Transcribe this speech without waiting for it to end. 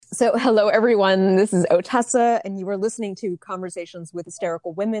So, hello everyone. This is Otessa, and you are listening to Conversations with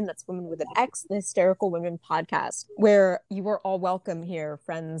Hysterical Women. That's Women with an X, the Hysterical Women podcast, where you are all welcome here,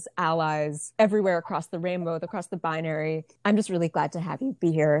 friends, allies, everywhere across the rainbow, across the binary. I'm just really glad to have you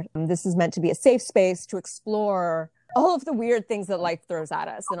be here. This is meant to be a safe space to explore all of the weird things that life throws at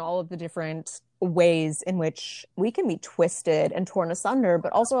us and all of the different ways in which we can be twisted and torn asunder,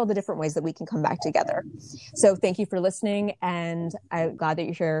 but also all the different ways that we can come back together. So thank you for listening, and I'm glad that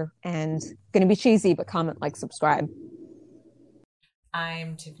you're here, and going to be cheesy, but comment, like, subscribe.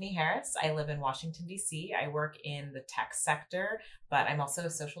 I'm Tiffany Harris. I live in Washington, D.C. I work in the tech sector, but I'm also a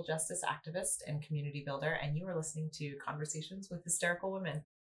social justice activist and community builder, and you are listening to Conversations with Hysterical Women.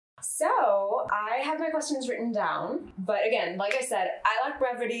 So I have my questions written down, but again, like I said, I lack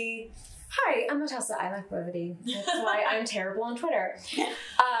brevity. Hi, I'm Otessa. I lack brevity. That's why I'm terrible on Twitter.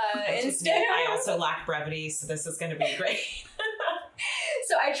 I also lack brevity, so this is going to be great.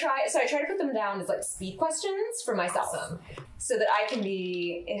 So I try to put them down as like speed questions for myself, so that I can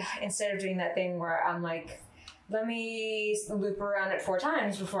be, instead of doing that thing where I'm like, let me loop around it 4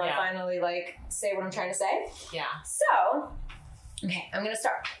 times before I finally like say what I'm trying to say. Yeah. So, okay, I'm gonna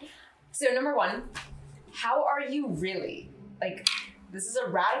start. So number 1, how are you really? Like, this is a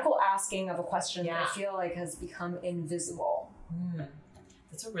radical asking of a question that I feel like has become invisible.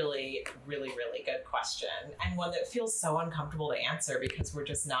 That's a really, really, really good question, and one that feels so uncomfortable to answer because we're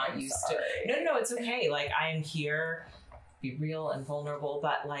just not used to. No, it's okay. Like, I am here, be real and vulnerable,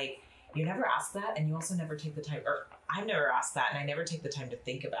 but like, you never ask that, and you also never take the time, or I've never asked that, and I never take the time to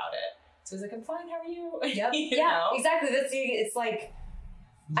think about it. So it's like, I'm fine. How are you? Yep. Yeah, exactly. It's like,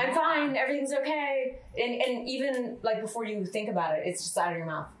 I'm fine. Everything's okay. And even like before you think about it, it's just out of your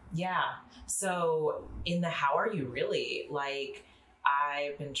mouth. Yeah. So in the how are you really, like,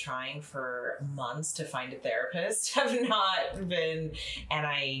 I've been trying for months to find a therapist. Have not been, and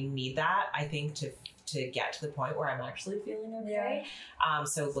I need that, I think, to get to the point where I'm actually feeling okay. Yeah.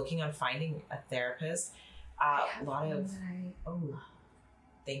 So looking on finding a therapist, a lot of,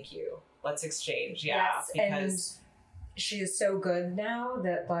 thank you. Let's exchange. Yeah. Yes, because she is so good now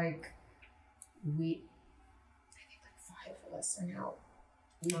that like I think like 5 of us are now.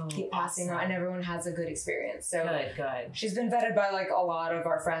 We keep passing her, and everyone has a good experience. So good. She's been vetted by like a lot of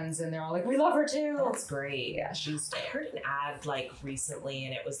our friends, and they're all like, "We love her too." That's great. Yeah, I heard an ad like recently,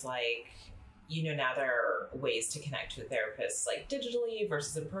 and it was like, now there are ways to connect with therapists like digitally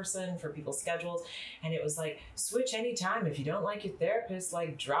versus in person for people's schedules, and it was like, switch anytime. If you don't like your therapist,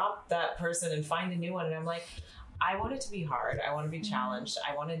 like, drop that person and find a new one. And I'm like, I want it to be hard. I want to be challenged.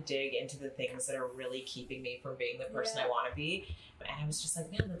 I want to dig into the things that are really keeping me from being the person I want to be. And I was just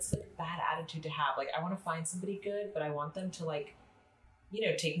like, man, that's like a bad attitude to have. Like, I want to find somebody good, but I want them to like,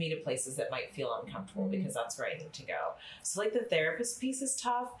 take me to places that might feel uncomfortable because that's where I need to go. So like the therapist piece is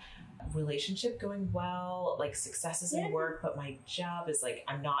tough. Relationship going well, like successes in work, but my job is like,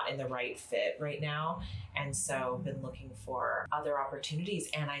 I'm not in the right fit right now. And so I've been looking for other opportunities.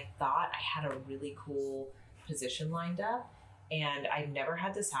 And I thought I had a really cool position lined up, and I've never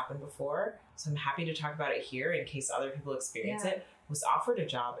had this happen before, so I'm happy to talk about it here in case other people experience it. Was offered a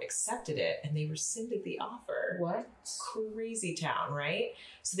job, accepted it, and they rescinded the offer. What? Crazy town, right?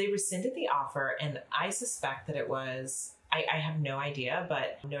 So they rescinded the offer, and I suspect that it was, I have no idea,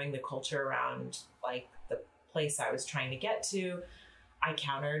 but knowing the culture around like the place I was trying to get to, I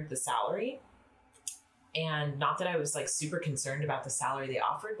countered the salary. And not that I was like super concerned about the salary they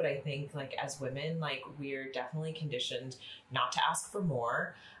offered, but I think like as women, like, we're definitely conditioned not to ask for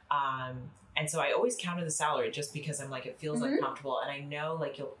more. And so I always counter the salary just because I'm like, it feels uncomfortable. And I know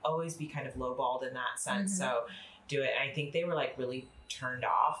like you'll always be kind of lowballed in that sense. So do it. And I think they were like really turned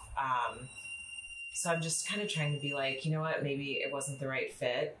off. So I'm just kind of trying to be like, you know what, maybe it wasn't the right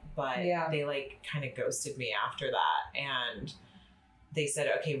fit, but they like kind of ghosted me after that. And they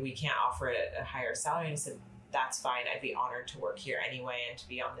said, okay, we can't offer it a higher salary. And I said, that's fine. I'd be honored to work here anyway and to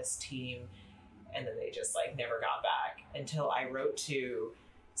be on this team. And then they just like never got back until I wrote to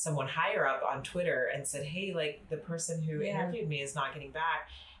someone higher up on Twitter and said, hey, like, the person who interviewed me is not getting back.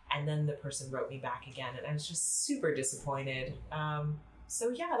 And then the person wrote me back again, and I was just super disappointed. So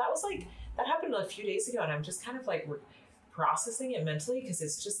yeah, that happened a few days ago, and I'm just kind of like processing it mentally because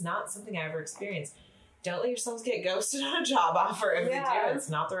it's just not something I ever experienced. Don't let yourselves get ghosted on a job offer. If you do, it's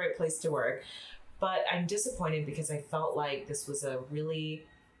not the right place to work. But I'm disappointed because I felt like this was a really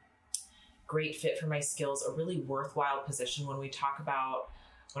great fit for my skills, a really worthwhile position when I was talking about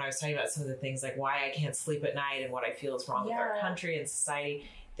some of the things like why I can't sleep at night and what I feel is wrong with our country and society.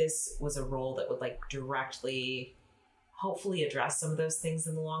 This was a role that would like directly, hopefully, address some of those things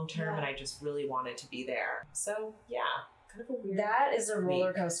in the long term. And I just really wanted to be there. So yeah. kind of a weird. That is a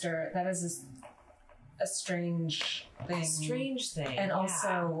roller coaster. That is a strange thing. Strange thing. And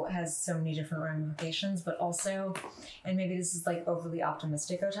also has so many different ramifications, but also, and maybe this is like overly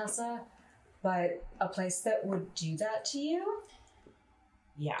optimistic, Otessa, but a place that would do that to you,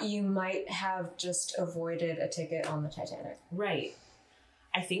 yeah, you might have just avoided a ticket on the Titanic. Right.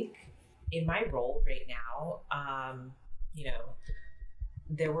 I think in my role right now, you know,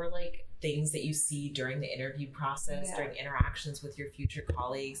 there were like things that you see during the interview process, during interactions with your future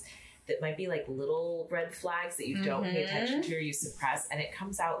colleagues, that might be like little red flags that you don't pay attention to or you suppress, and it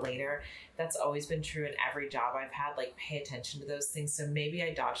comes out later. That's always been true in every job I've had, like pay attention to those things. So maybe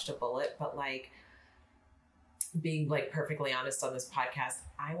I dodged a bullet, but like being like perfectly honest on this podcast,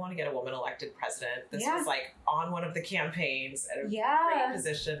 I want to get a woman elected president. This was like on one of the campaigns at a great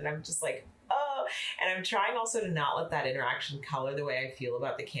position, and I'm just like, oh, and I'm trying also to not let that interaction color the way I feel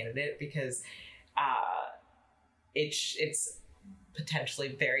about the candidate, because it's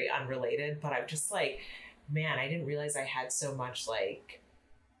potentially very unrelated, but I'm just like, man, I didn't realize I had so much like,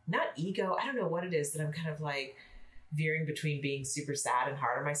 not ego, I don't know what it is, that I'm kind of like veering between being super sad and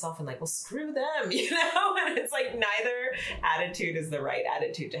hard on myself and like, well, screw them, you know? And it's like neither attitude is the right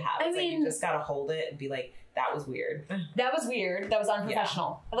attitude to have. It's like you just gotta hold it and be like, that was weird. That was weird. That was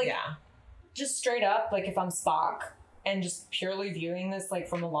unprofessional. Yeah. Like, just straight up, like if I'm Spock and just purely viewing this like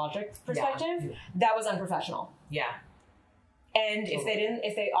from a logic perspective, that was unprofessional. Yeah. And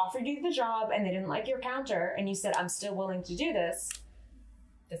if they offered you the job and they didn't like your counter and you said, I'm still willing to do this,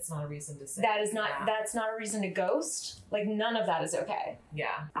 that's not a reason to say. that's not a reason to ghost. Like none of that is okay.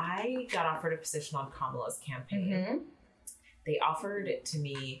 Yeah. I got offered a position on Kamala's campaign. They offered it to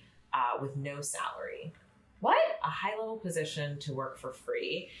me with no salary. What? A high level position to work for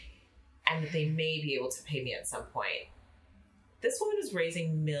free, and that they may be able to pay me at some point. This woman is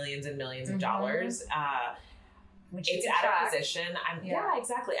raising millions and millions of dollars. It's at a position.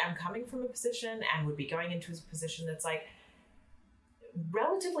 Exactly. I'm coming from a position and would be going into a position that's like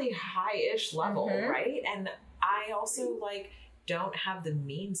relatively high-ish level, right? And I also like don't have the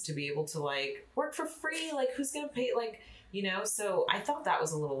means to be able to like work for free. Like who's gonna pay? Like, you know. So I thought that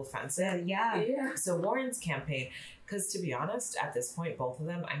was a little offensive. Yeah. So Warren's campaign, because to be honest, at this point, both of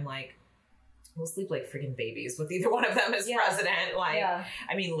them, I'm like, we'll sleep like freaking babies with either one of them as president. Like, I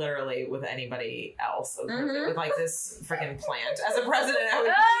mean, literally with anybody else. With like this freaking plant as a president, I would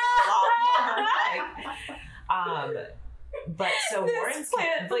be a lot more like, but so Warren's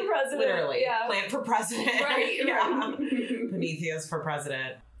plant for president. Literally, plant for president. Right. Prometheus for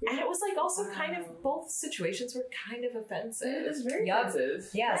president. And it was like also kind of, both situations were kind of offensive. It was very offensive.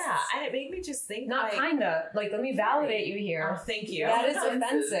 Yes. Yeah, and it made me just think not like, kinda. Like, let me validate you here. Oh, thank you. That is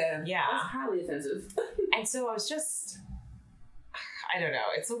offensive. Yeah. That's highly offensive. And so I was just, I don't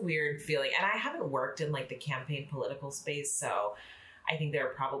know, it's a weird feeling. And I haven't worked in like the campaign political space, so I think there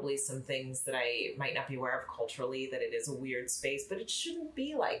are probably some things that I might not be aware of culturally, that it is a weird space, but it shouldn't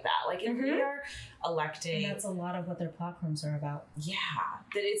be like that. Like if we are electing... And that's a lot of what their platforms are about. Yeah.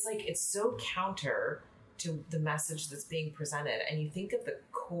 That it's like, it's so counter to the message that's being presented. And you think of the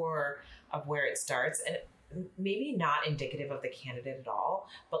core of where it starts, and maybe not indicative of the candidate at all,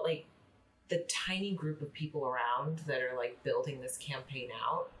 but like the tiny group of people around that are like building this campaign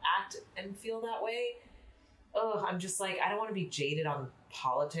out act and feel that way. Oh, I'm just like, I don't want to be jaded on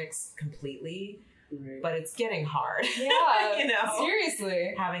politics completely, but it's getting hard. Yeah, you know,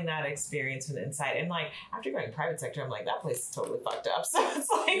 seriously, having that experience from the inside, and like after going private sector, I'm like, that place is totally fucked up. So it's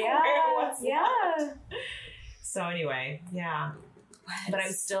like, what's left? So anyway, but I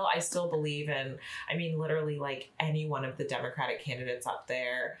still believe in. I mean, literally, like any one of the Democratic candidates up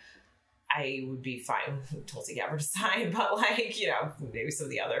there, I would be fine with Tulsi Gabbard to sign, but like, you know, maybe some of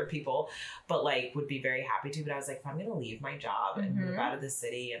the other people, but like would be very happy to. But I was like, if I'm going to leave my job and move out of the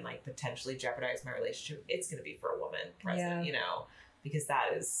city and like potentially jeopardize my relationship, it's going to be for a woman president, you know, because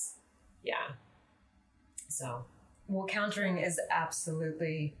that is, So. Well, countering is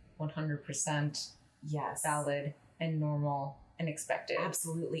absolutely 100% valid and normal and expected.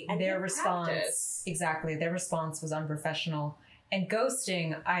 Absolutely. And their response, their response was unprofessional. And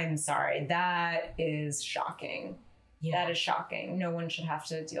ghosting, I'm sorry, that is shocking. Yeah. That is shocking. No one should have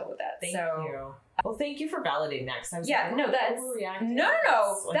to deal with that. Thank you. Well, thank you for validating that. That's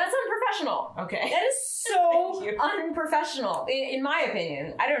unprofessional. Okay. That is so unprofessional, in my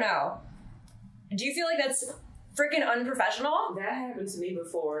opinion. I don't know. Do you feel like that's freaking unprofessional? That happened to me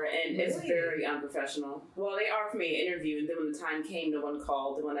before, and it's very unprofessional. Well, they offered me an interview, and then when the time came, no one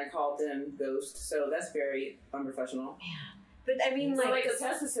called. And when I called them, ghost. So that's very unprofessional. Yeah. But I mean, so like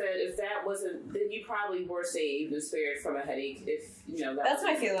Otessa said, if that wasn't, then you probably were saved and spared from a headache. If you know, that's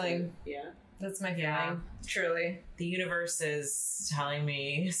my feeling. Yeah. That's my feeling. Yeah. Truly. The universe is telling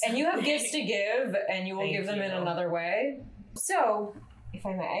me And you have something. gifts to give, and you will Thank give them in you. another way. So, if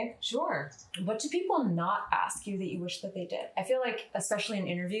I may, Sure. what do people not ask you that you wish that they did? I feel like, especially in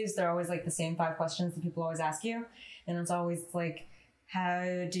interviews, they're always like the same 5 questions that people always ask you. And it's always like, how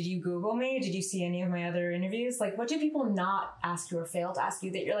did you Google me? Did you see any of my other interviews? Like, what do people not ask you or fail to ask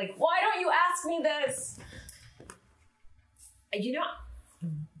you that you're like, why don't you ask me this? You know,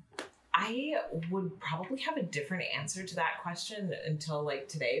 I would probably have a different answer to that question until like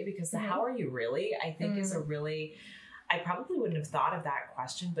today, because the how are you really, I think is a really, I probably wouldn't have thought of that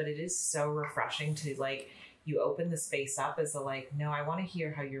question, but it is so refreshing to like, you open the space up as a like, no, I want to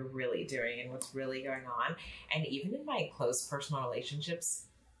hear how you're really doing and what's really going on. And even in my close personal relationships,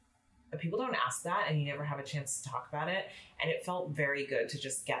 people don't ask that, and you never have a chance to talk about it. And it felt very good to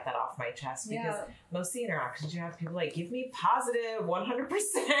just get that off my chest, because most of the interactions you have, people like, give me positive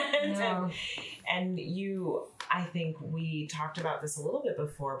 100%. No. And you, I think we talked about this a little bit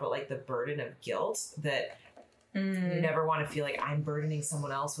before, but like the burden of guilt that you never want to feel like I'm burdening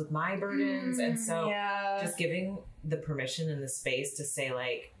someone else with my burdens. And so just giving the permission and the space to say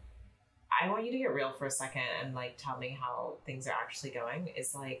like, I want you to get real for a second and like tell me how things are actually going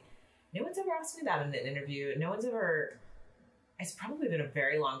is like, no one's ever asked me that in an interview. No one's ever, it's probably been a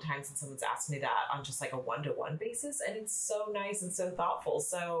very long time since someone's asked me that on just like a one-to-one basis. And it's so nice and so thoughtful.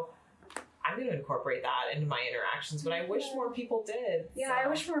 So I'm going to incorporate that into my interactions, but I wish more people did. Yeah, so. I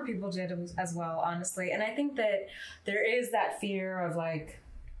wish more people did as well, honestly. And I think that there is that fear of like,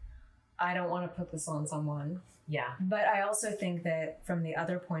 I don't want to put this on someone. Yeah. But I also think that from the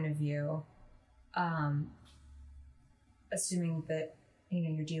other point of view, assuming that, you know,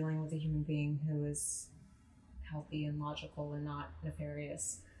 you're dealing with a human being who is healthy and logical and not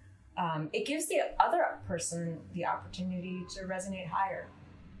nefarious, it gives the other person the opportunity to resonate higher.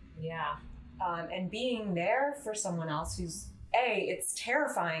 Yeah. And being there for someone else who's, it's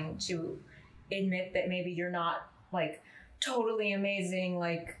terrifying to admit that maybe you're not like totally amazing,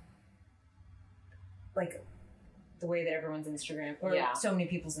 like the way that everyone's Instagram or so many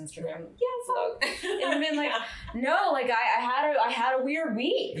people's Instagram. And been like, no, like I had a weird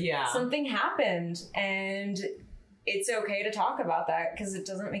week. Yeah. Something happened, and it's okay to talk about that because it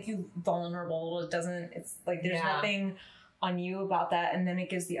doesn't make you vulnerable. It's like there's nothing on you about that. And then it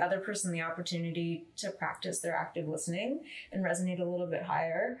gives the other person the opportunity to practice their active listening and resonate a little bit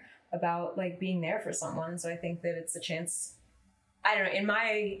higher about like being there for someone. So I think that it's a chance. I don't know, in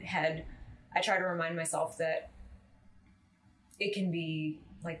my head, I try to remind myself that it can be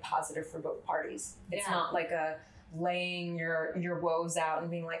like positive for both parties. It's not like a laying your woes out and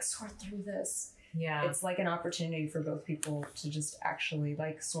being like, sort through this. Yeah. It's like an opportunity for both people to just actually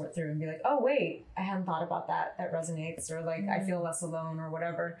like sort through and be like, oh wait, I hadn't thought about that. That resonates, or like I feel less alone or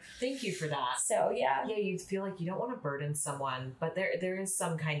whatever. Thank you for that. So yeah, you feel like you don't want to burden someone, but there is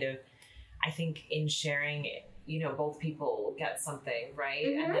some kind of, I think in sharing, you know, both people get something, right?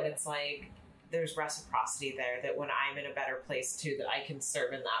 And then it's like, there's reciprocity there that when I'm in a better place too, that I can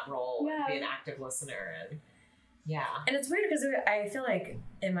serve in that role and be an active listener. And and it's weird because I feel like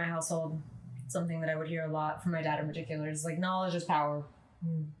in my household, something that I would hear a lot from my dad in particular is like, knowledge is power.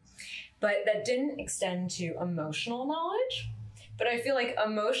 But that didn't extend to emotional knowledge. But I feel like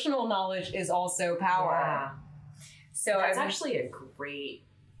emotional knowledge is also power. Yeah. So that's actually a great,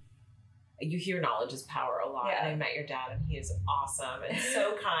 you hear knowledge is power a lot. And I met your dad and he is awesome and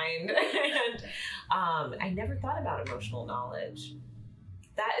so kind. And I never thought about emotional knowledge.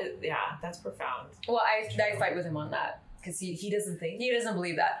 That's profound. Well, I fight with him on that because he doesn't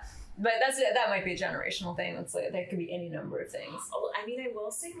believe that. But that might be a generational thing. It's like that could be any number of things. I mean, I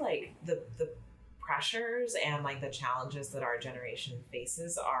will say like the pressures and like the challenges that our generation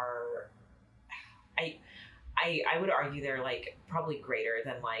faces are, I would argue they're like probably greater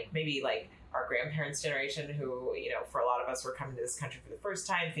than like maybe like our grandparents' generation, who, you know, for a lot of us were coming to this country for the first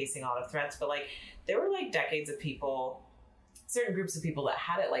time, facing a lot of threats. But like there were like decades of people, certain groups of people that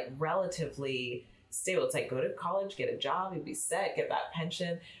had it like relatively stable. It's like go to college, get a job, you'll be set, get that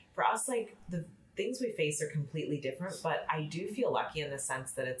pension. For us, like the things we face are completely different, but I do feel lucky in the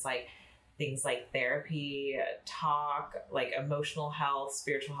sense that it's like things like therapy, talk, like emotional health,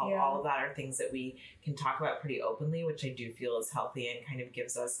 spiritual health, all of that are things that we can talk about pretty openly, which I do feel is healthy and kind of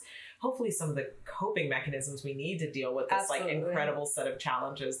gives us hopefully some of the coping mechanisms we need to deal with this like incredible set of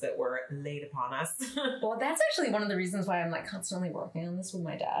challenges that were laid upon us. Well, that's actually one of the reasons why I'm like constantly working on this with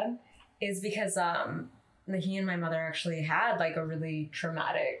my dad, is because he and my mother actually had like a really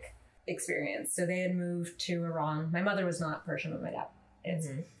traumatic experience. So they had moved to Iran. My mother was not Persian, but my dad is.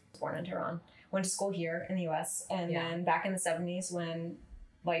 Born in Tehran. Went to school here in the US. And then back in the 70s when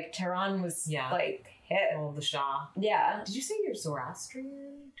Like Tehran was Yeah. like hit. Oh, the Shah. Yeah. Did you say you're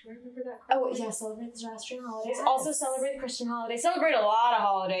Zoroastrian? Do I remember that Oh correctly? yeah, celebrate the Zoroastrian holidays. Yes. Also celebrate the Christian holidays. Celebrate a lot of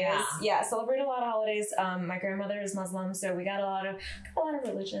holidays. Yeah. Celebrate a lot of holidays. My grandmother is Muslim, so we got a lot of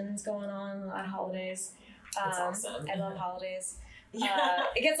religions going on, a lot of holidays. That's awesome. I love holidays. Yeah.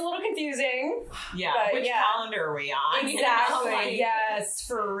 It gets a little confusing. Yeah. but Which yeah. calendar are we on? You know, Exactly. like- Yes,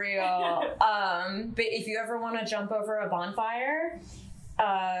 for real. But if you ever want to jump over a bonfire,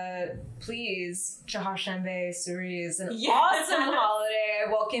 please, Chahar Shanbeh Suri is an Yes. awesome holiday. I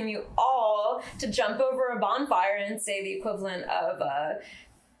welcome you all to jump over a bonfire and say the equivalent of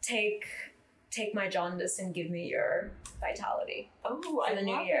take my jaundice and give me your vitality. Oh, For I the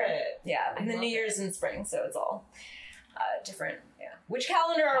new love year. it. Yeah, and the love New it. Year's in spring, so it's all different. Yeah. Which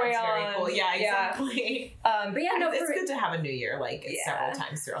calendar are we That's on? very cool. Yeah, exactly. But yeah, no, it's for, good to have a new year like Yeah. several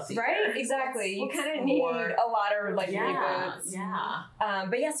times throughout the right? year. Exactly. You What's kind of more- need a lot of like Yeah, reboots. yeah.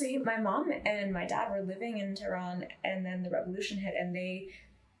 But yeah, so my mom and my dad were living in Tehran, and then the revolution hit, and they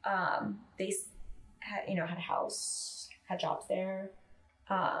had had a house, had jobs there,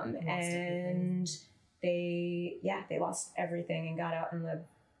 and they lost everything and got out in the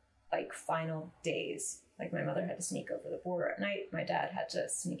like final days. Like my mother had to sneak over the border at night. My dad had to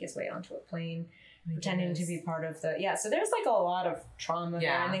sneak his way onto a plane, pretending to be part of the So there's like a lot of trauma there,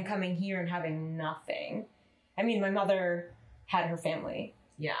 Yeah. and then coming here and having nothing. I mean, my mother had her family,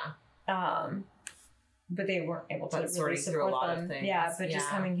 Yeah. but they weren't able to But really sorting through support a lot of them. things. Yeah, but just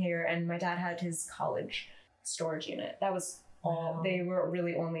Yeah. coming here, and my dad had his college storage unit. That was all. Wow. They were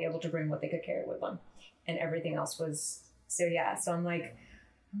really only able to bring what they could carry with them, and everything else was. So yeah, so I'm like,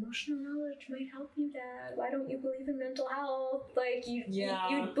 emotional knowledge might help you, Dad. Why don't you believe in mental health? Like you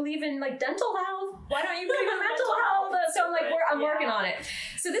believe in like dental health. Why don't you believe in mental health? So I'm like, I'm working on it.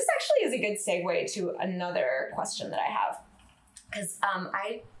 So this actually is a good segue to another question that I have, because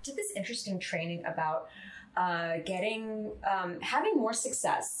I did this interesting training about having more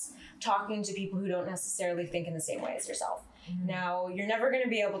success talking to people who don't necessarily think in the same way as yourself. Mm-hmm. Now, you're never going to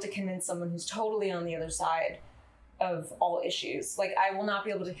be able to convince someone who's totally on the other side of all issues. Like, I will not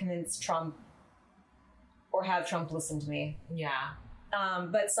be able to convince Trump or have Trump listen to me. Yeah.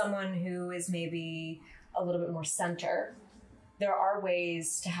 But someone who is maybe a little bit more center, there are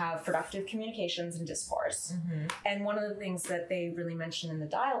ways to have productive communications and discourse. Mm-hmm. And one of the things that they really mentioned in the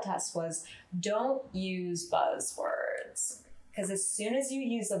dial test was don't use buzzwords. Because as soon as you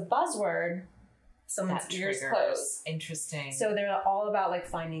use a buzzword, someone's ears close. Interesting. So they're all about like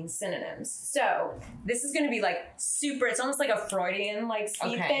finding synonyms. So this is going to be like super, it's almost like a Freudian like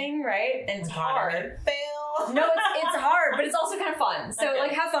speed thing, right? And it's hard. Fail. No, it's hard, but it's also kind of fun. So Okay.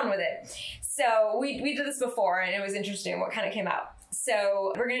 like have fun with it. So we did this before and it was interesting what kind of came out.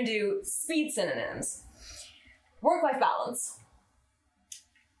 So we're going to do speed synonyms. Work-life balance.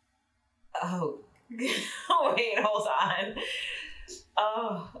 Oh. Wait, hold on.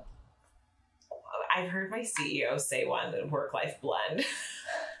 Oh. I've heard my CEO say one, work-life blend.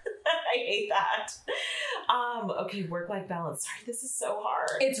 I hate that. Okay, work-life balance. Sorry, this is so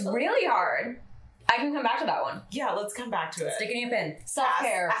hard. It's really hard. I can come back to that one. Yeah, let's come back to it. Stick it in your pin.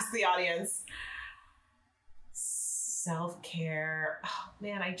 Self-care. Ask the audience. Self-care. Oh,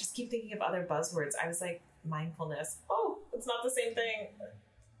 man, I just keep thinking of other buzzwords. I was like, mindfulness. Oh, it's not the same thing.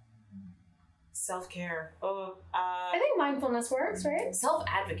 Self-care. Oh, I think mindfulness works, right?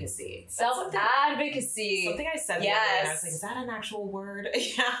 self-advocacy. Self-advocacy. Something I said the other day, and I was like, is that an actual word?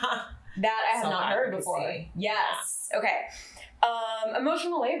 Yeah. That I have not heard before. Self-advocacy. Yes. Okay.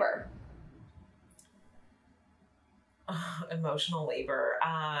 Emotional labor. Emotional labor.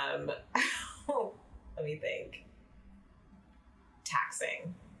 Let me think.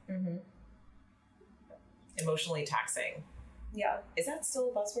 Taxing. Mm-hmm. Emotionally taxing. Yeah. Is that still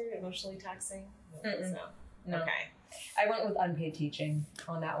a buzzword? Emotionally taxing? I don't think so. No. Okay. I went with unpaid teaching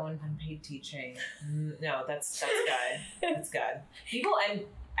on that one. Unpaid teaching. No, that's good. That's good. People and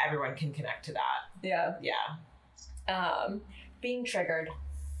everyone can connect to that. Yeah. Yeah. Being triggered.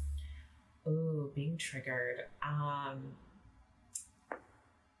 Ooh, being triggered.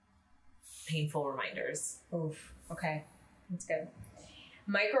 Painful reminders. Oof. Okay. That's good.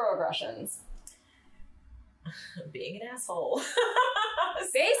 Microaggressions. Being an asshole.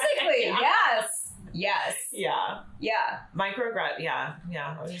 Basically, Yeah. yes. Yes. Yeah. Yeah. Yeah.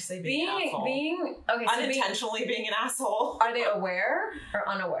 I would just say being an asshole. Okay, so unintentionally being an asshole. are they aware or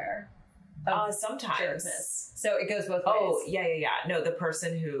unaware of Sometimes. jerkness? So it goes both ways. Oh, yeah. No, the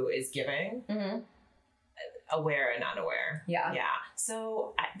person who is giving. Mm-hmm. aware and unaware. Yeah. Yeah.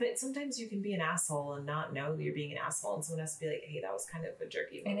 So, but sometimes you can be an asshole and not know that you're being an asshole, and someone has to be like, hey, that was kind of a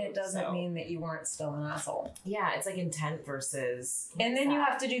jerky move. And it doesn't mean that you weren't still an asshole. Yeah, it's like intent versus... And then you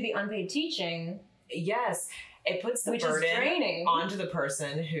have to do the unpaid teaching. Yes. It puts the which burden is draining onto the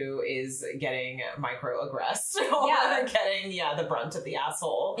person who is getting microaggressed or Yeah. getting the brunt of the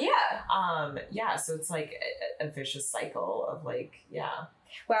asshole. Yeah. So it's like a vicious cycle of like, Wow.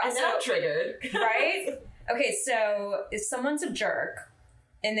 And then I'm triggered. Right? Okay, so if someone's a jerk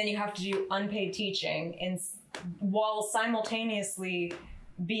and then you have to do unpaid teaching and while simultaneously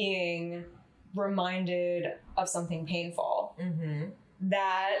being reminded of something painful,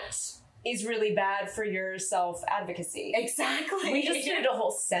 that is really bad for your self-advocacy. Exactly. We just did a whole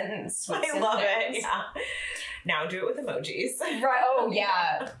sentence with I love it. Yeah. Now do it with emojis. Right. Oh,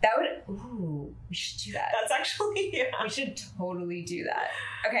 yeah. That would... Ooh, we should do that. That's actually... We should totally do that.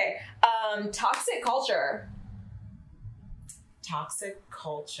 Okay. Toxic culture. Toxic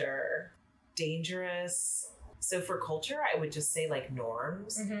culture. Dangerous. So for culture, I would just say like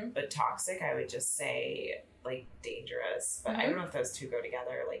norms. But toxic, I would just say... like dangerous, but I don't know if those two go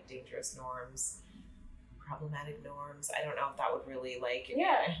together, like dangerous norms, problematic norms. I don't know if that would really like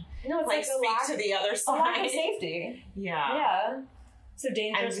No, it's like speak to the other side. A lack of safety. Yeah. So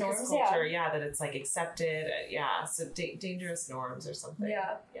dangerous norms. Culture, that it's like accepted. So dangerous norms or something.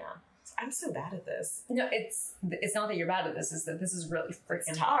 Yeah. I'm so bad at this. No, it's not that you're bad at this. It's that this is really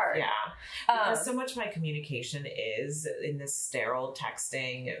freaking tough, hard. Yeah. Because so much of my communication is in this sterile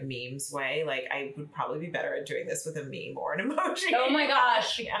texting memes way. Like I would probably be better at doing this with a meme or an emoji. Oh my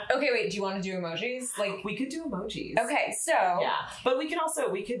gosh. Yeah. Okay, wait. Do you want to do emojis? Like we could do emojis. Okay, so but we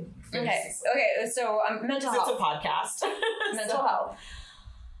could. Okay. So mental health. It's a podcast. Mental health.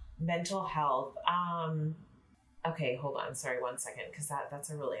 Mental health. Okay, hold on. Sorry, 1 second, because that's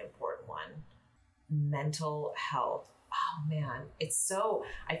a really important one. Mental health. Oh man, it's so.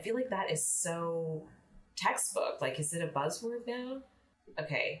 I feel like that is so textbook. Like, is it a buzzword now?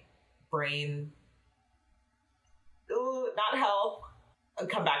 Okay, brain. Ooh, not health.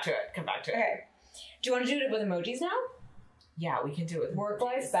 Come back to it. Okay. Do you want to do it with emojis now? Yeah, we can do it with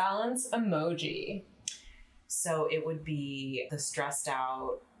work-life balance emoji. So it would be the stressed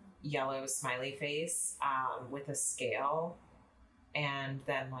out yellow smiley face with a scale, and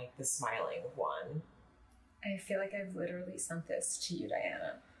then like the smiling one. I feel like I've literally sent this to you,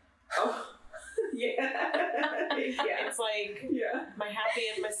 Diana. Oh, yeah. It's like my happy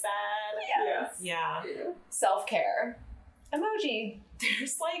and my sad. Yes. Yeah. Self-care emoji.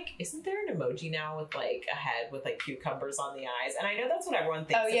 There's like, isn't there an emoji now with like a head with like cucumbers on the eyes? And I know that's what everyone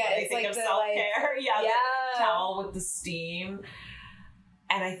thinks. Oh yeah, when they think like of the self-care. Yeah. The towel with the steam.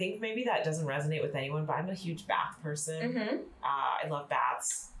 And I think maybe that doesn't resonate with anyone, but I'm a huge bath person. I love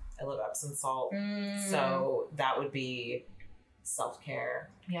baths. I love Epsom salt. So that would be self-care.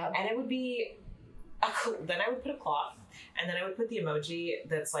 Yeah. And it would be, then I would put a clock, and then I would put the emoji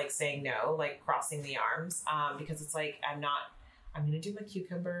that's like saying no, like crossing the arms, because it's like, I'm going to do my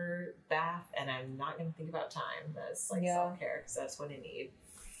cucumber bath, and I'm not going to think about time. That's like self-care, because that's what I need.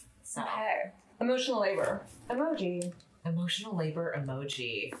 So. Okay. Emotional labor emoji. Emotional labor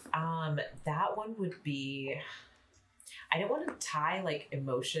emoji. That one would be, I don't want to tie like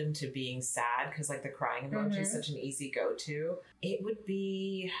emotion to being sad, because like the crying emoji is such an easy go-to. It would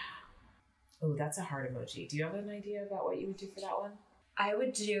be, oh, that's a hard emoji. Do you have an idea about what you would do for that one? I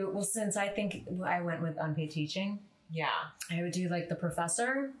would do, well, since I think I went with unpaid teaching. Yeah. I would do like the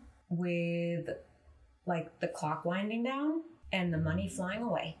professor with like the clock winding down and the money flying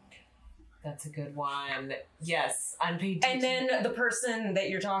away. That's a good one. Yes, unpaid teaching. And then the person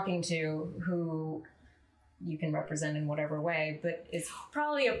that you're talking to, who you can represent in whatever way, but is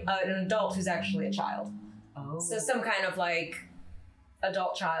probably an adult who's actually a child. Oh. So some kind of like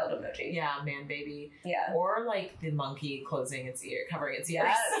adult child emoji. Yeah, man baby. Yeah. Or like the monkey closing its ear, covering its ears.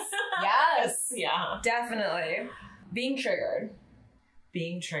 Yes. Yes. Yeah. Definitely. Being triggered.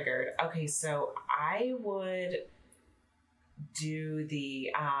 Being triggered. Okay, so I would do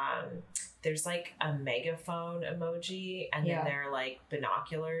the there's like a megaphone emoji, and then there are like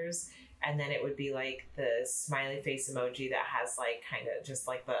binoculars, and then it would be like the smiley face emoji that has like kind of just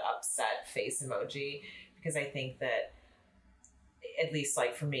like the upset face emoji, because I think that, at least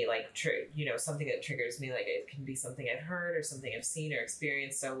like for me, like something that triggers me, like it can be something I've heard or something I've seen or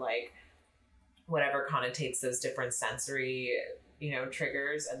experienced, so like whatever connotates those different sensory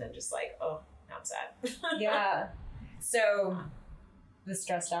triggers, and then just like, oh, now I'm sad. Yeah. So the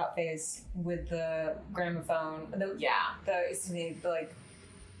stressed out face with the gramophone, the like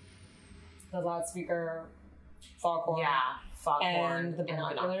the loudspeaker foghorn. Yeah. Foghorn And the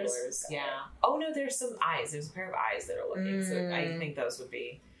binoculars. Yeah. Oh no, there's some eyes. There's a pair of eyes that are looking. So I think those would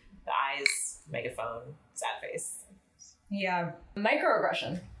be the eyes, megaphone, sad face. Yeah.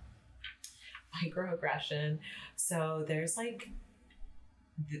 Microaggression. Microaggression. So there's like,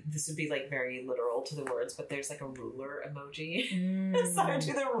 this would be like very literal to the words, but there's like a ruler emoji. So I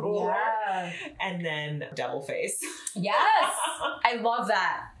do the ruler. Yeah. And then devil face. Yes. I love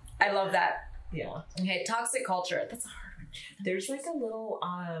that. I love that. Yeah. Okay, toxic culture. That's a hard one. There's like a little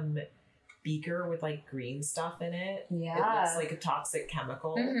beaker with like green stuff in it. Yeah. It looks like a toxic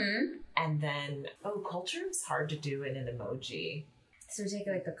chemical. Mm-hmm. And then, culture is hard to do in an emoji. So we take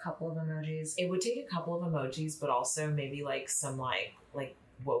like a couple of emojis. It would take a couple of emojis, but also maybe like some like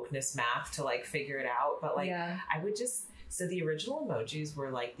wokeness math to like figure it out. But like, Yeah. I would just, so the original emojis were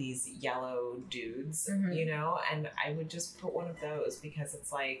like these yellow dudes, Mhm. you know, and I would just put one of those because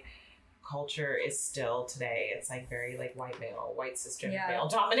it's like, culture is still today, it's like very like white cisgender Yeah. male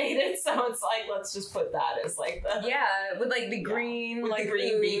dominated, so it's like, let's just put that as like the Yeah, with like the green, with like the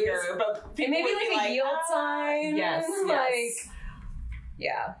green ooze. beaker, but And people maybe would be like a yield sign. yes, Like,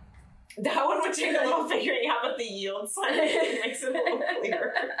 yeah. that one would take a little figuring out, but the yield sign makes it a little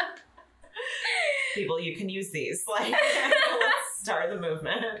clearer. People, you can use these, like, let's start the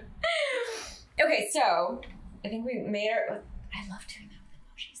movement. Okay, so I think we made our. I love doing that with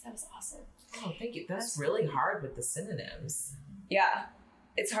emojis. That was awesome. Oh, thank you. That's really hard with the synonyms. Yeah,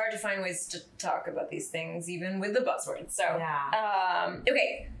 it's hard to find ways to talk about these things, even with the buzzwords. So, Yeah.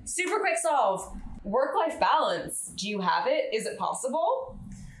 Okay, super quick solve. Work-life balance. Do you have it? Is it possible?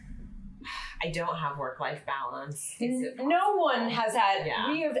 I don't have work-life balance. Is it No one has had.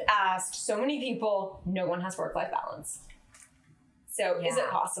 Yeah. We have asked so many people. No one has work-life balance. So, is it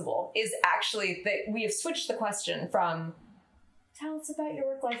Yeah. possible? Is actually that we have switched the question from tell us about your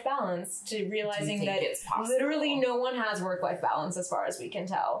work-life balance to realizing think that it's possible? literally no one has work-life balance as far as we can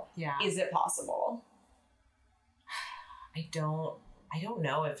tell. Yeah. Is it possible? I don't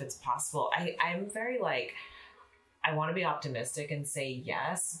know if it's possible. I'm very like, I want to be optimistic and say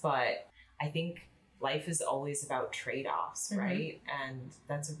yes, but I think life is always about trade-offs, Mhm. right? And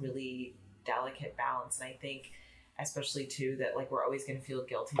that's a really delicate balance. And I think especially too that like we're always going to feel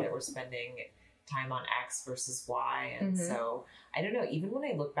guilty that we're spending time on X versus Y. And Mhm. so I don't know, even when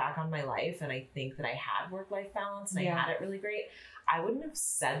I look back on my life and I think that I had work-life balance and Yeah. I had it really great, I wouldn't have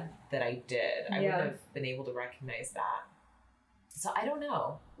said that I did. I Yeah. wouldn't have been able to recognize that. So I don't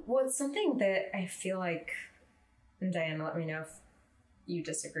know. Well, it's something that I feel like, and Diana, let me know if you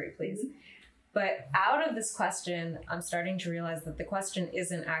disagree, please. But out of this question, I'm starting to realize that the question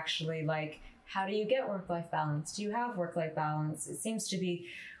isn't actually like, how do you get work-life balance? Do you have work-life balance? It seems to be,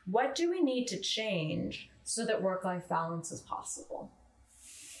 what do we need to change so that work-life balance is possible?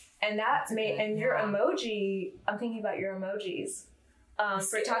 And That's your yeah. emoji, I'm thinking about your emojis for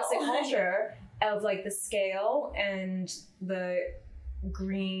scale. toxic culture of like the scale and the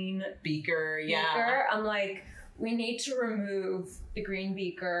green Beaker, yeah. beaker. I'm like, we need to remove the green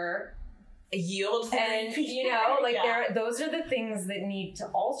beaker. A yield. And you know, like Yeah. those are the things that need to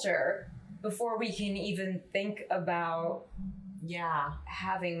alter before we can even think about Yeah.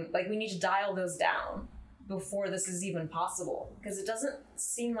 having, like, we need to dial those down before this is even possible, because it doesn't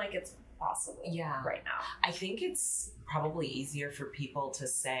seem like it's possible Yeah. right now. I think it's probably easier for people to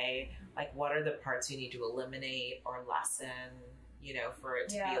say, like, what are the parts you need to eliminate or lessen, you know, for it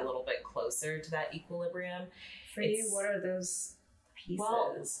to be Yeah. a little bit closer to that equilibrium. For you, It's- what are those pieces?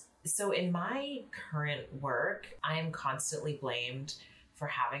 Well, so in my current work, I am constantly blamed for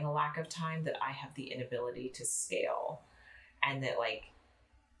having a lack of time, that I have the inability to scale. And that, like,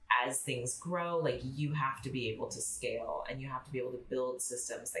 as things grow, like, you have to be able to scale and you have to be able to build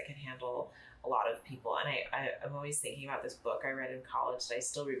systems that can handle a lot of people. And I'm always thinking about this book I read in college that I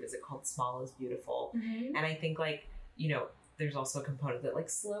still revisit called Small is Beautiful. Mhm. And I think, like, you know, there's also a component that, like,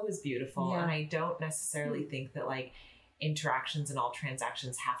 slow is beautiful. Yeah. And I don't necessarily think that, like, interactions and all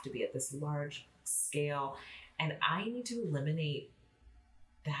transactions have to be at this large scale. And I need to eliminate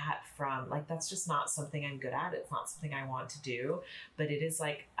that from, like, that's just not something I'm good at. It's not something I want to do, but it is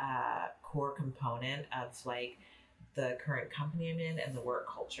like a core component of like the current company I'm in and the work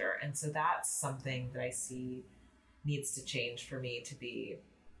culture. And so that's something that I see needs to change for me to be,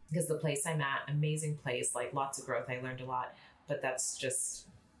 because the place I'm at, amazing place, like lots of growth. I learned a lot, but that's just,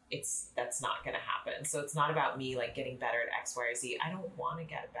 that's not going to happen. So it's not about me like getting better at X, Y, or Z. I don't want to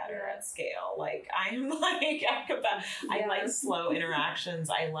get better at scale. Like I'm like, I like slow interactions.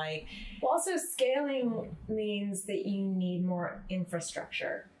 I like, Well, also scaling means that you need more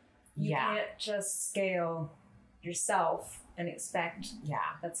infrastructure. You Yeah. can't just scale yourself and expect yeah.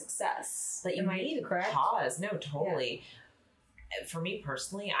 that success. But you Am I need correct? pause. No, totally. for me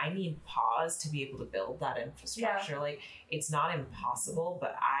personally, I need pause to be able to build that infrastructure. Like, it's not impossible,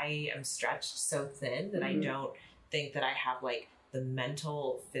 but I am stretched so thin that I don't think that I have like the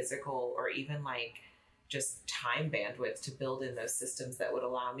mental, physical, or even like just time bandwidth to build in those systems that would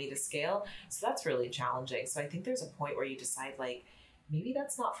allow me to scale. So that's really challenging. So I think there's a point where you decide like, maybe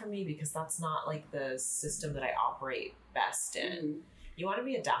that's not for me because that's not like the system that I operate best in. You want to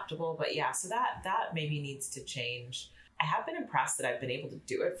be adaptable, but yeah, so that maybe needs to change. I have been impressed that I've been able to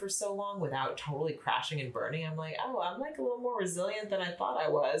do it for so long without totally crashing and burning. I'm like, oh, I'm like a little more resilient than I thought I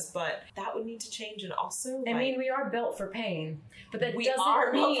was, but that would need to change. And also, I mean, we are built for pain, but that we doesn't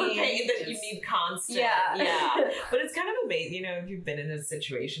are mean built for pain that you need constant. Yeah. But it's kind of amazing, you know, if you've been in a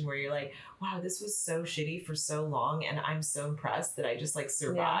situation where you're like, wow, this was so shitty for so long, and I'm so impressed that I just like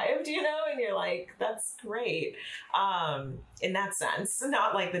survived, you know, and you're like, that's great. In that sense,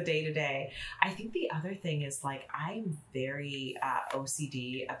 not like the day to day. I think the other thing is like, I'm very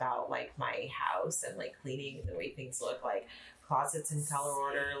OCD about like my house and like cleaning and the way things look, like closets in color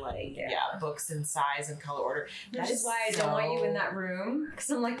order, like books in size and color order. Which is why I don't want you in that room, because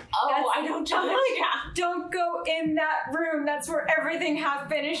I'm like, I don't do it. Don't go in that room. That's where everything half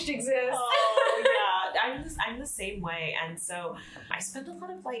finished exists. Oh yeah, I'm the same way, and so I spend a lot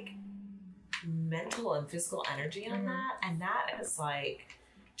of like mental and physical energy on that, and that is like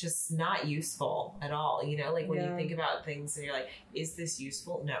just not useful at all, you know, like when you think about things and you're like, is this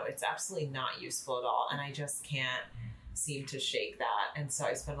useful? No, it's absolutely not useful at all, and I just can't seem to shake that. And so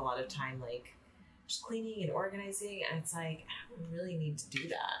I spend a lot of time like just cleaning and organizing, and it's like, I don't really need to do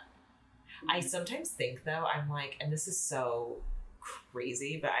that. I sometimes think though, I'm like, and this is so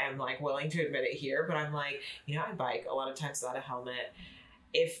crazy, but I am like willing to admit it here, but I'm like, you know, I bike a lot of times without a helmet.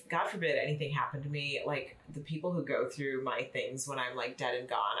 If God forbid anything happened to me, like the people who go through my things when I'm like dead and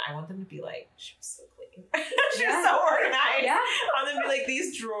gone, I want them to be like, she was so clean. She's so organized. Yeah. I want them to be like,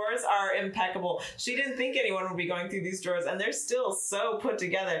 these drawers are impeccable. She didn't think anyone would be going through these drawers, and they're still so put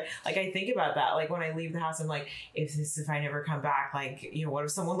together. Like I think about that. Like when I leave the house, I'm like, if I never come back, like, you know, what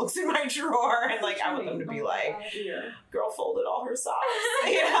if someone looks in my drawer? And like, I want them to be like, girl folded all her socks.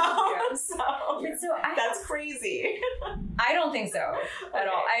 You know? So that's crazy. I don't think so at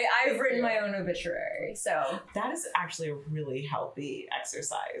all. I've written my own obituary, so that is actually a really healthy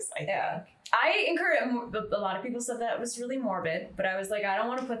exercise, I think. I encourage, a lot of people said that was really morbid, but I was like, I don't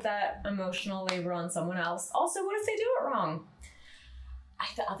want to put that emotional labor on someone else. Also, what if they do it wrong?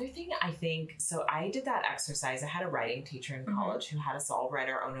 The other thing I think, so I did that exercise. I had a writing teacher in college who had us all write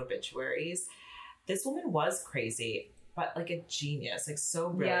our own obituaries. This woman was crazy, but like a genius, like so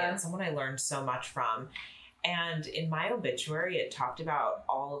brilliant, someone I learned so much from. And in my obituary, it talked about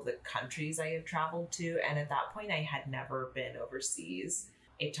all of the countries I have traveled to. And at that point, I had never been overseas.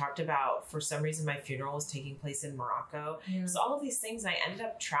 It talked about, for some reason, my funeral was taking place in Morocco. So all of these things, I ended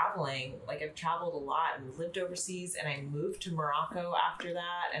up traveling. Like I've traveled a lot and lived overseas, and I moved to Morocco after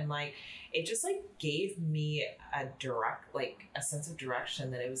that. And like, it just like gave me a sense of direction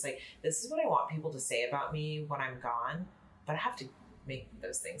that it was like, this is what I want people to say about me when I'm gone, but I have to make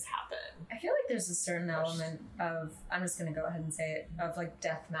those things happen. I feel like there's a certain element of, I'm just going to go ahead and say it, of like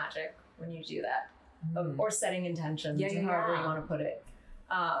death magic when you do that, or setting intentions, however you want to put it.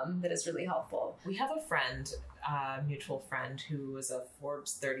 That is really helpful. We have a friend, mutual friend, who was a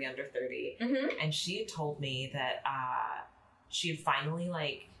Forbes 30 under 30, and she had told me that she had finally,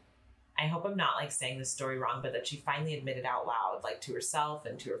 like, I hope I'm not like saying this story wrong, but that she finally admitted out loud, like to herself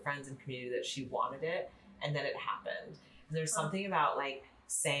and to her friends and community, that she wanted it, and then it happened. And there's something about like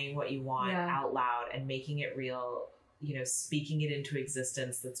saying what you want out loud and making it real, you know, speaking it into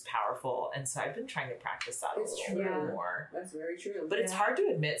existence, that's powerful. And so I've been trying to practice that a little more. That's very true. But it's hard to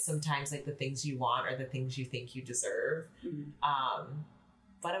admit sometimes, like the things you want are the things you think you deserve.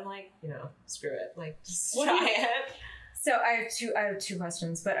 But I'm like, you know, screw it. Like, just try it. So I have two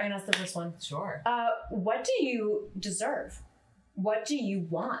questions, but I can ask the first one. Sure. What do you deserve? What do you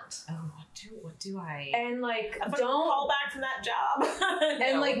want? Oh, what do I? And like, don't call back from that job.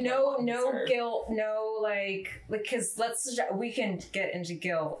 And like, no guilt, no like, because we can get into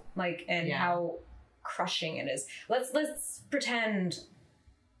guilt, like, and how crushing it is. Let's pretend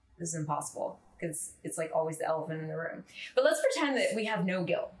this is impossible, because it's like always the elephant in the room. But let's pretend that we have no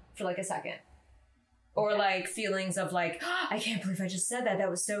guilt for like a second. Or like feelings of like, oh, I can't believe I just said that. That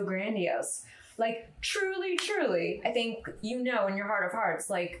was so grandiose. Like, truly, I think you know in your heart of hearts,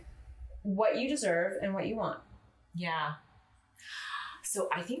 like, what you deserve and what you want. Yeah. So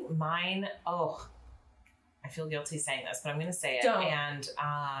I think mine, I feel guilty saying this, but I'm going to say it. Don't. And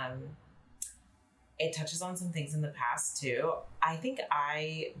it touches on some things in the past, too. I think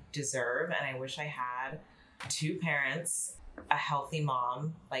I deserve, and I wish I had, 2 parents a healthy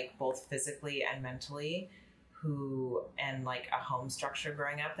mom, like both physically and mentally, and like a home structure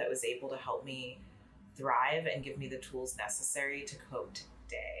growing up that was able to help me thrive and give me the tools necessary to cope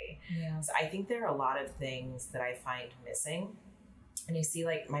today. Yeah. So I think there are a lot of things that I find missing. And I see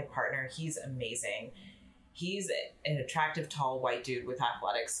like my partner, he's amazing. He's an attractive, tall, white dude with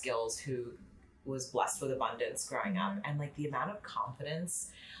athletic skills who was blessed with abundance growing up. And like the amount of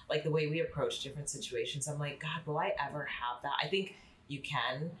confidence, like the way we approach different situations, I'm like, God, will I ever have that? I think you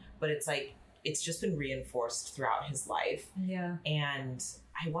can, but it's like, it's just been reinforced throughout his life. Yeah. And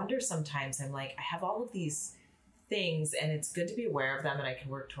I wonder sometimes, I'm like, I have all of these things and it's good to be aware of them and I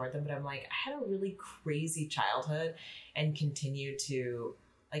can work toward them. But I'm like, I had a really crazy childhood and continue to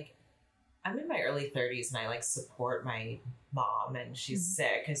like, I'm in my early 30s and I like support my mom and she's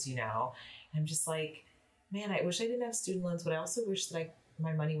sick, as you know. And I'm just like, man, I wish I didn't have student loans, but I also wish that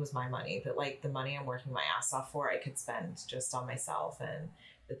my money was my money, that like the money I'm working my ass off for, I could spend just on myself and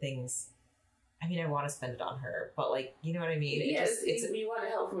the things. I mean, I want to spend it on her, but like, you know what I mean? Yes, you want to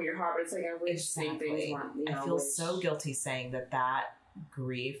help from your heart, but it's like, I wish same things want, you know, I feel so guilty saying that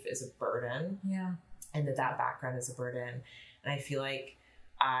grief is a burden. Yeah. And that background is a burden. And I feel like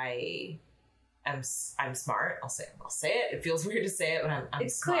I'm smart. I'll say it. It feels weird to say it, but I'm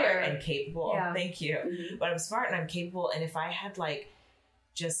smart clear and capable. Yeah. Thank you. Mm-hmm. But I'm smart and I'm capable. And if I had like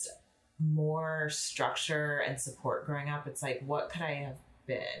just more structure and support growing up, it's like, what could I have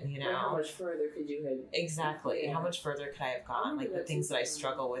been, you know? Like how much further could you have? Exactly. Yeah. How much further could I have gone? Like the things that I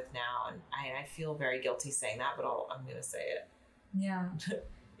struggle with now. And I feel very guilty saying that, but I'm going to say it. Yeah.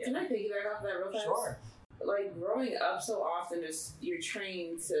 Can I piggyback off that real fast? Sure. Like growing up so often, you're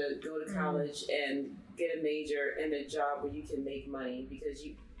trained to go to college and get a major and a job where you can make money because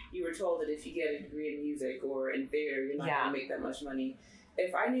you were told that if you get a degree in music or in theater, you're not going to make that much money.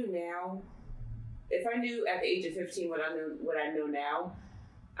 If I knew at the age of 15 what I know now,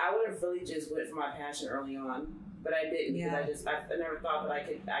 I would have really just went for my passion early on, but I didn't because I never thought that I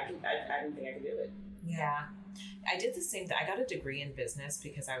didn't think I could do it. Yeah. I did the same thing. I got a degree in business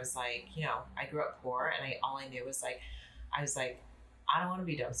because I was like, you know, I grew up poor and all I knew was like, I was like, I don't want to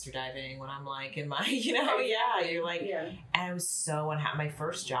be dumpster diving when I'm like in my, you know, you're like, and I was so unhappy. My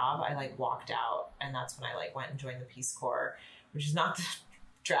first job, I like walked out and that's when I like went and joined the Peace Corps, which is not the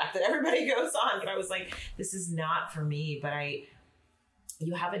track that everybody goes on. But I was like, this is not for me. But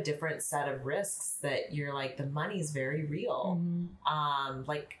you have a different set of risks that you're like, the money's very real.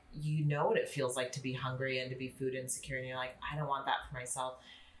 Like, you know what it feels like to be hungry and to be food insecure. And you're like, I don't want that for myself.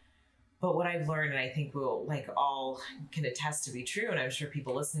 But what I've learned, and I think we'll like all can attest to be true, and I'm sure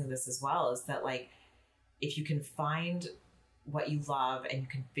people listening to this as well, is that like, if you can find what you love and you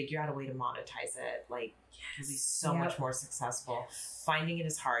can figure out a way to monetize it, like you'll be so much more successful. Finding it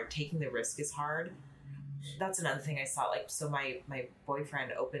is hard. Taking the risk is hard. That's another thing I saw. Like, so my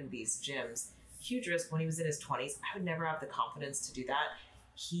boyfriend opened these gyms. Huge risk when he was in his 20s. I would never have the confidence to do that.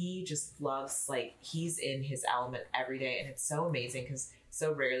 He just loves, like, he's in his element every day. And it's so amazing because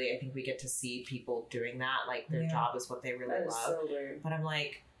so rarely I think we get to see people doing that. Like, their job is what they really love. So weird. But I'm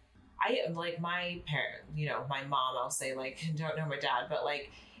like, I am like my parent, you know, my mom, I'll say, like, don't know my dad, but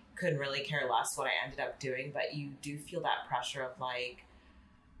like couldn't really care less what I ended up doing. But you do feel that pressure of like,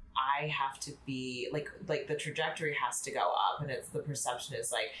 I have to be like the trajectory has to go up, and it's the perception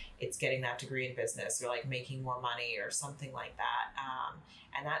is like it's getting that degree in business or like making more money or something like that,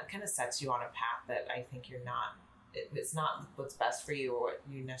 and that kind of sets you on a path that I think it's not what's best for you or what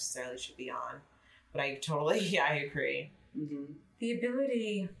you necessarily should be on. But I totally I agree. The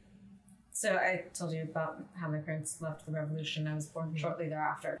ability. So I told you about how my parents left the revolution. I was born shortly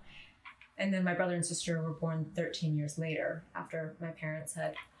thereafter. And then my brother and sister were born 13 years later after my parents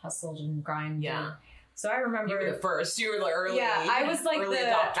had hustled and grinded. Yeah. So I remember You were the first. You were the early. Yeah, I was like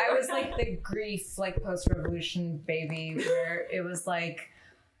adopter. the grief, like post-revolution baby where it was like,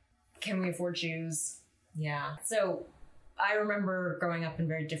 can we afford shoes? Yeah. So I remember growing up in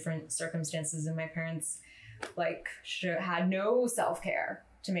very different circumstances, and my parents like had no self-care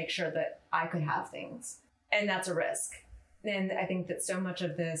to make sure that I could have things. And that's a risk. And I think that so much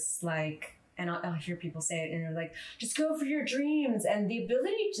of this, like, and I'll hear people say it and they're like, just go for your dreams. And the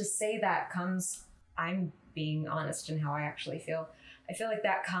ability to say that comes, I'm being honest in how I actually feel. I feel like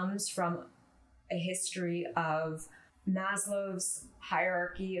that comes from a history of Maslow's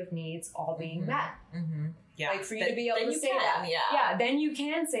hierarchy of needs all being met. Yeah. Like for you to be able to say that. Yeah, then you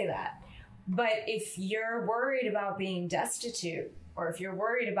can say that. But if you're worried about being destitute, or if you're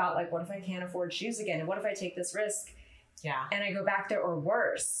worried about like, what if I can't afford shoes again? And what if I take this risk? Yeah. And I go back there or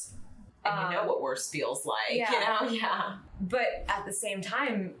worse. And you know what worse feels like, you know? Yeah. But at the same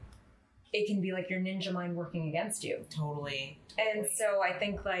time, it can be like your ninja mind working against you. Totally. And so I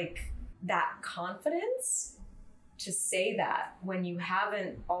think like that confidence to say that when you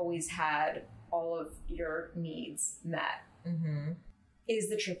haven't always had all of your needs met is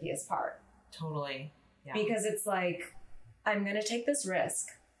the trickiest part. Totally. Yeah. Because it's like, I'm going to take this risk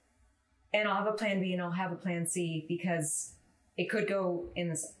and I'll have a plan B and I'll have a plan C because it could go in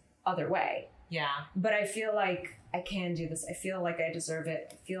this other way. Yeah. But I feel like I can do this. I feel like I deserve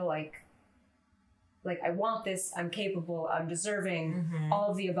it. I feel like I want this. I'm capable. I'm deserving.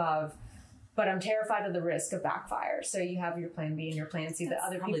 All of the above. But I'm terrified of the risk of backfire. So you have your plan B and your plan C that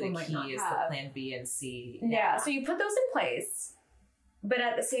other people might not have. The plan B and C. Yeah. So you put those in place. But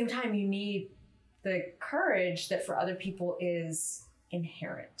at the same time, you need the courage that for other people is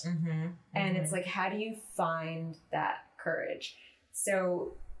inherent. And it's like, how do you find that courage?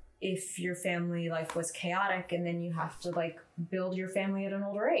 So if your family life was chaotic and then you have to like build your family at an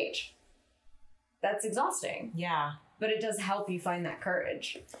older age, that's exhausting. Yeah. But it does help you find that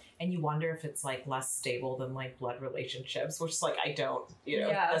courage. And you wonder if it's like less stable than like blood relationships, which is like, I don't,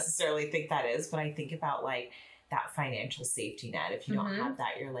 necessarily think that is, but I think about like that financial safety net. If you don't have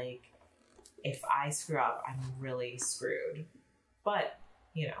that, you're like, if I screw up, I'm really screwed. But,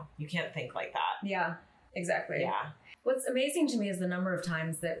 you can't think like that. Yeah, exactly. Yeah. What's amazing to me is the number of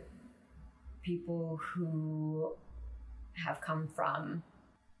times that people who have come from,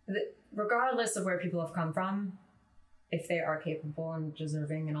 regardless of where people have come from, if they are capable and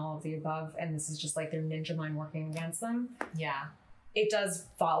deserving and all of the above, and this is just like their ninja mind working against them. Yeah. It does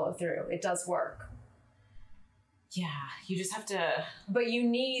follow through. It does work. Yeah. You just have to. But you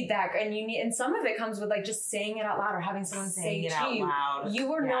need that. And some of it comes with like just saying it out loud or having someone say it to you. Loud.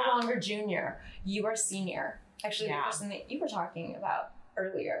 You are no longer junior. You are senior. Actually, the person that you were talking about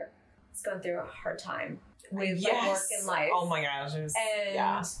earlier is going through a hard time with like, work and life. Oh my gosh.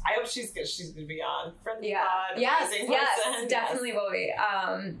 I hope she's good. She's going to be on Friendly Pod. Yes, definitely will be.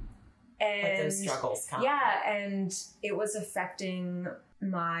 And like those struggles come. Yeah, and it was affecting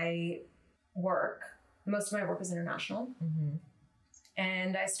my work. Most of my work is international.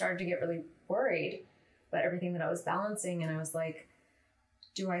 And I started to get really worried about everything that I was balancing. And I was like,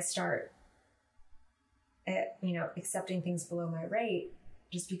 do I start accepting things below my rate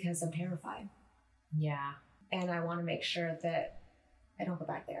just because I'm terrified? Yeah. And I want to make sure that I don't go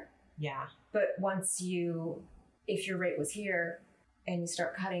back there. Yeah. But if your rate was here and you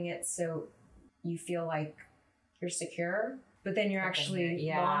start cutting it so you feel like you're secure, but then you're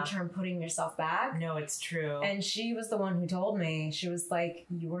actually long-term putting yourself back. No, it's true. And she was the one who told me, she was like,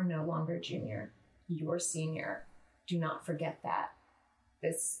 you are no longer junior. You are senior. Do not forget that.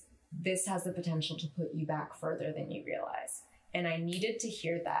 This has the potential to put you back further than you realize. And I needed to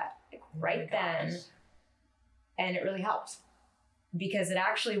hear that then. And it really helped because it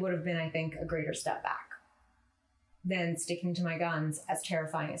actually would have been, I think, a greater step back than sticking to my guns, as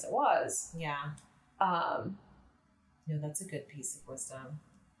terrifying as it was. Yeah. No, that's a good piece of wisdom.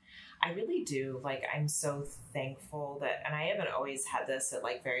 I really do. Like, I'm so thankful that, and I haven't always had this at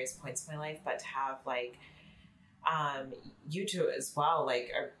like various points in my life, but to have like, you two as well,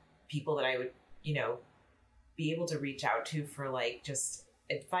 like are people that I would, be able to reach out to for like just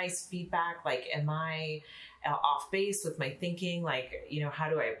advice, feedback. Like, am I off base with my thinking? Like, how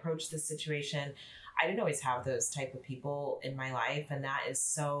do I approach this situation? I didn't always have those type of people in my life. And that is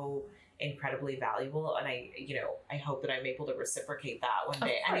so incredibly valuable. And I hope that I'm able to reciprocate that one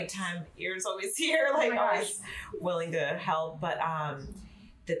day. Anytime, ear's always here, like always willing to help. But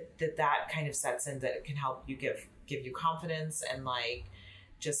that kind of sets in that it can help you give you confidence and like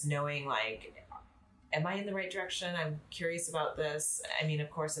just knowing like, am I in the right direction? I'm curious about this. I mean, of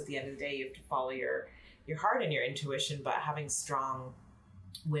course, at the end of the day, you have to follow your heart and your intuition, but having strong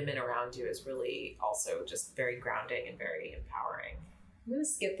women around you is really also just very grounding and very empowering. I'm going to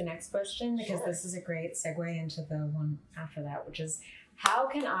skip the next question because this is a great segue into the one after that, which is, how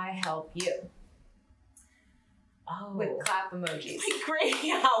can I help you? Oh. With clap emojis. Great.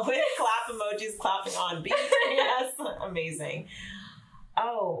 Yeah, with clap emojis, clapping on beat. Yes. Amazing.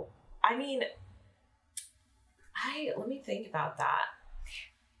 Oh, I mean, let me think about that.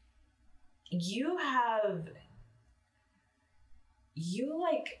 You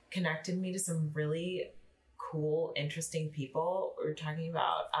like connected me to some really cool, interesting people. We're talking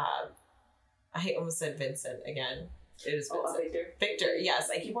about, I almost said Vincent again. It is Vincent. Victor. Victor, yes.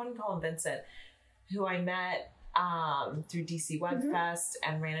 I keep wanting to call him Vincent, who I met through DC Web Fest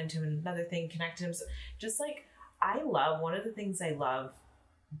and ran into another thing, connected him. Just like, one of the things I love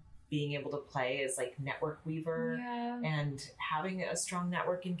being able to play is like network weaver and having a strong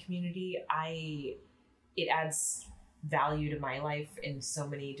networking community. It adds value to my life in so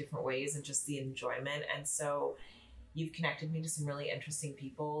many different ways, and just the enjoyment. And so you've connected me to some really interesting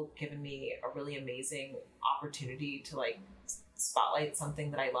people, given me a really amazing opportunity to like spotlight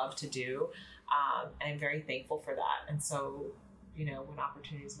something that I love to do. And I'm very thankful for that. And so, you know, when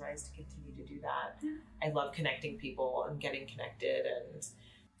opportunities arise, to continue to do that. I love connecting people and getting connected,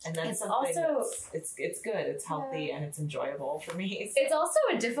 and then it's also it's good, it's healthy, and it's enjoyable for me. So. It's also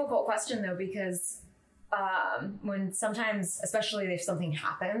a difficult question though, because when sometimes, especially if something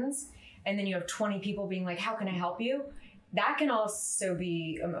happens and then you have 20 people being like, how can I help you? That can also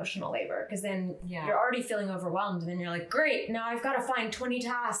be emotional labor, because then you're already feeling overwhelmed, and then you're like, great, now I've got to find 20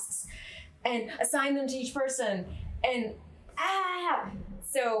 tasks and assign them to each person, and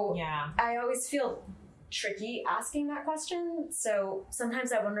so I always feel tricky asking that question. So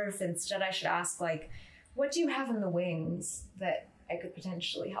sometimes I wonder if instead I should ask, like, what do you have in the wings that I could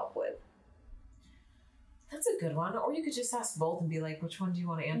potentially help with? That's a good one. Or you could just ask both and be like, which one do you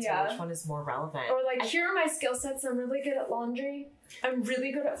want to answer? Which one is more relevant? Or like, here are my skill sets. I'm really good at laundry. I'm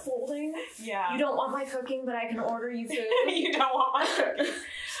really good at folding. Yeah. You don't want my cooking, but I can order you food. You don't want my cooking.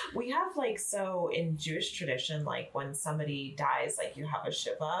 We have like, so in Jewish tradition, like when somebody dies, like you have a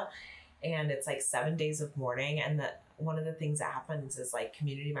Shiva, and it's like 7 days of mourning. And one of the things that happens is like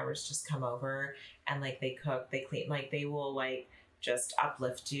community members just come over and like they cook, they clean, like they will like just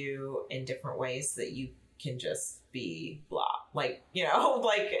uplift you in different ways so that you can just be blah, like, you know,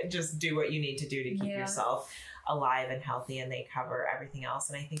 like just do what you need to do to keep yourself alive and healthy, and they cover everything else.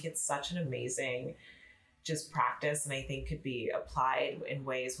 And I think it's such an amazing just practice, and I think could be applied in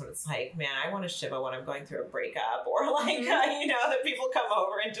ways when it's like, man, I want to Shiva when I'm going through a breakup, or like, you know, that people come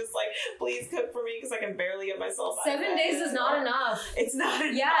over and just like, please cook for me because I can barely get myself out 7 days is not enough. It's not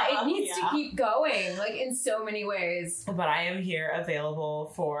enough. Yeah, it needs to keep going, like in so many ways. But I am here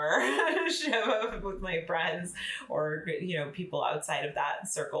available for Shiva with my friends, or, you know, people outside of that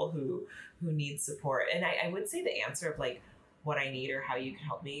circle who need support. And I would say the answer of like what I need or how you can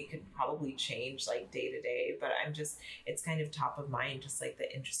help me could probably change like day to day, but it's kind of top of mind, just like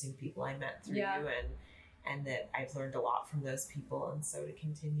the interesting people I met through you, and that I've learned a lot from those people. And so to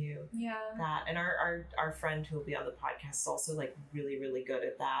continue that, and our friend who will be on the podcast is also like really, really good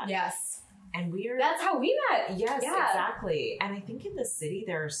at that. Yes. And that's how we met. Yes, exactly. And I think in the city,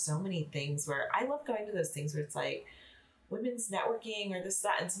 there are so many things where I love going to those things where it's like women's networking or this,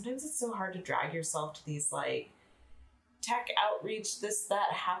 that. And sometimes it's so hard to drag yourself to these like tech outreach, this,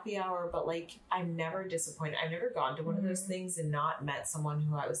 that, happy hour, but like I'm never disappointed. I've never gone to one of those things and not met someone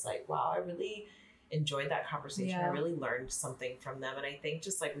who I was like, wow, I really enjoyed that conversation. I really learned something from them. And I think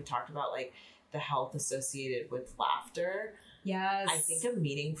just like we talked about, like the health associated with laughter. Yes. I think a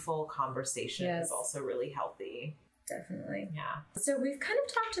meaningful conversation is also really healthy. Definitely. Yeah. So we've kind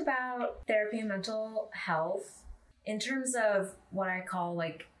of talked about therapy and mental health in terms of what I call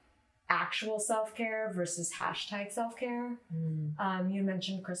like actual self-care versus hashtag self-care. You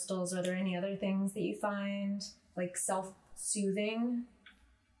mentioned crystals. Are there any other things that you find like self-soothing?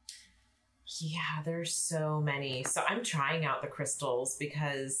 Yeah, there's so many. So I'm trying out the crystals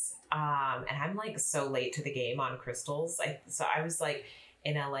because, and I'm like so late to the game on crystals. I was like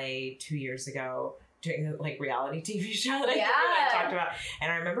in LA 2 years ago doing the like reality TV show that I talked about.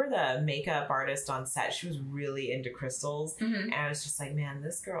 And I remember the makeup artist on set, she was really into crystals. And I was just like, man,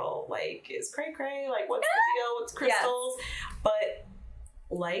 this girl like is cray cray. Like what's the deal with crystals? But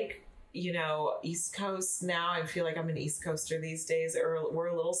like, you know, East Coast now, I feel like I'm an East Coaster these days, or we're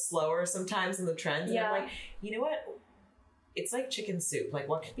a little slower sometimes in the trends. And I'm like, you know what? It's like chicken soup. Like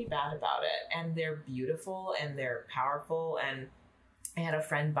what could be bad about it? And they're beautiful and they're powerful. And I had a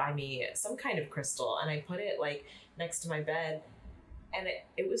friend buy me some kind of crystal and I put it like next to my bed, and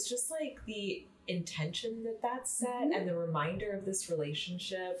it was just like the intention that set and the reminder of this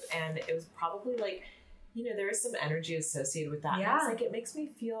relationship. And it was probably like, you know, there is some energy associated with that. And it's like, it makes me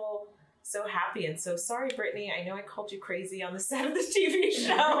feel so happy. And so sorry, Brittany, I know I called you crazy on the set of the TV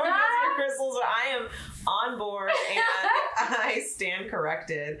show because your crystals, but I am on board and I stand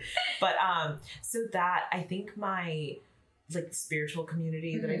corrected. But so that, I think my like spiritual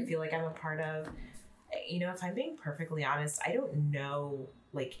community that I feel like I'm a part of, you know, if I'm being perfectly honest, I don't know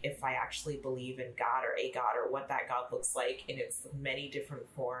like if I actually believe in God or a God or what that God looks like in its many different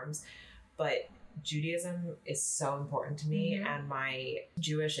forms, but Judaism is so important to me and my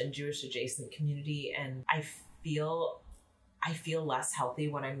Jewish and Jewish adjacent community. And I feel less healthy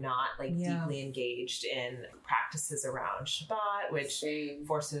when I'm not like deeply engaged in practices around Shabbat, which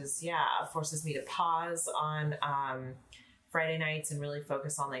forces me to pause on Friday nights and really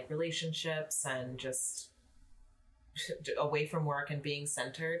focus on like relationships and just away from work and being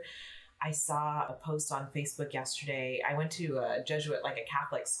centered. I saw a post on Facebook yesterday. I went to a Jesuit, like a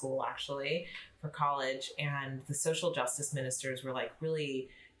Catholic school actually, for college, and the social justice ministers were like really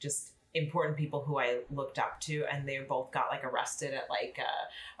just important people who I looked up to, and they both got like arrested at like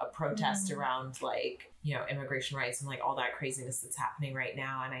a protest around like, you know, immigration rights and like all that craziness that's happening right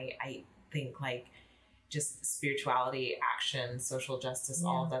now. And I think like just spirituality, action, social justice,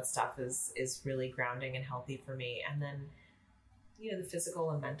 all of that stuff is really grounding and healthy for me. And then, you know, the physical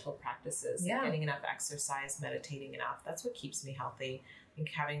and mental practices, like getting enough exercise, meditating enough, that's what keeps me healthy. I think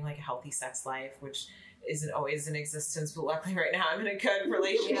having like a healthy sex life, which isn't always in existence, but luckily right now I'm in a good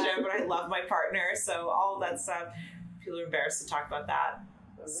relationship and I love my partner. So all of that stuff, people are embarrassed to talk about that.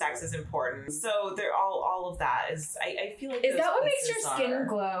 Sex is important. So they're all of that is, I feel like is that what makes your skin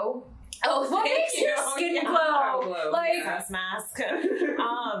glow? Oh, what makes your skin glow? Like face mask.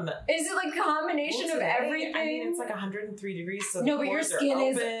 Is it like a combination of everything? I mean, it's like 103 degrees. So no, but your skin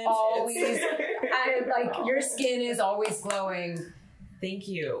is always. Your skin is always glowing. Thank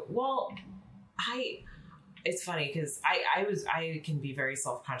you. Well, it's funny because I can be very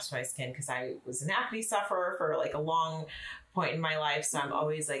self-conscious of my skin because I was an acne sufferer for like a long point in my life. So I'm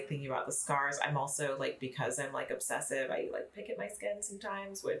always like thinking about the scars. I'm also like, because I'm like obsessive, I like pick at my skin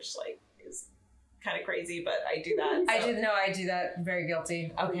sometimes, which like is kind of crazy, but I do that. So. I do that. Very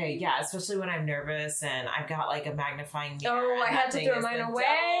guilty. Okay. Yeah. Especially when I'm nervous and I've got like a magnifying mirror. Oh, I had to throw mine away.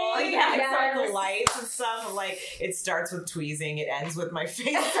 Yeah. It's like the lights and stuff. I'm like, it starts with tweezing. It ends with my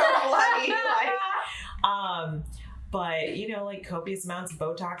face so bloody. But you know, like copious amounts of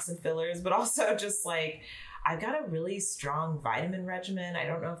Botox and fillers, but also just like, I've got a really strong vitamin regimen. I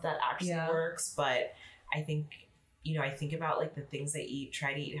don't know if that actually works, but I think, you know, I think about like the things I eat,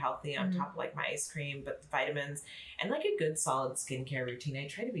 try to eat healthy on top of like my ice cream, but the vitamins and like a good solid skincare routine. I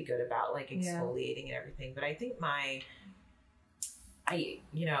try to be good about like exfoliating and everything, but I think I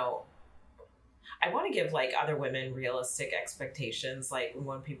want to give like other women realistic expectations. Like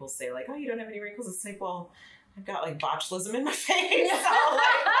when people say like, oh, you don't have any wrinkles, it's like, well, I've got like botulism in my face. So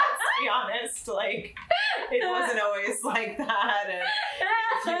like, let's be honest, like it wasn't always like that. And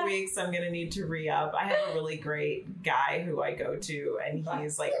in a few weeks, I'm going to need to re-up. I have a really great guy who I go to and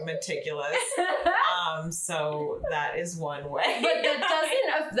he's like meticulous. So that is one way.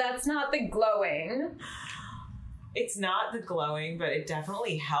 But that's not the glowing. It's not the glowing, but it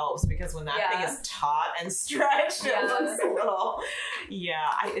definitely helps because when that thing is taut and stretched, it looks a little,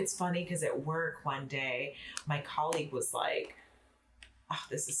 it's funny because at work one day, my colleague was like, oh,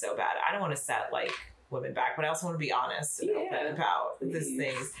 this is so bad. I don't want to set like women back, but I also want to be honest and open about these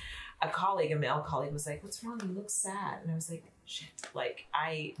things. A male colleague was like, what's wrong? You look sad. And I was like, shit. Like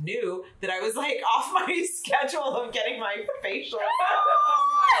I knew that I was like off my schedule of getting my facial.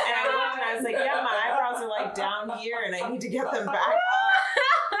 And I looked and I was like, yeah, my eyebrows are like down here and I need to get them back up.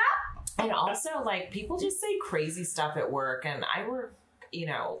 And also like people just say crazy stuff at work, and I work, you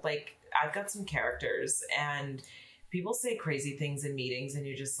know, like I've got some characters and people say crazy things in meetings and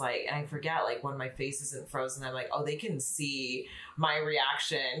you're just like, and I forget like when my face isn't frozen, I'm like, oh, they can see my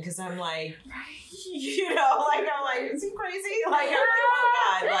reaction. Cause I'm like, you know, like, I'm like, is he crazy? Like, I'm like, oh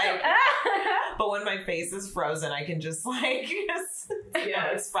God, like, but when my face is frozen, I can just like,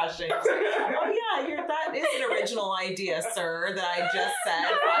 expression. Like, oh yeah, that is an original idea, sir, that I just said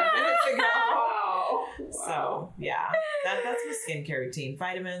 5 minutes ago. Wow. So yeah, that's my skincare routine.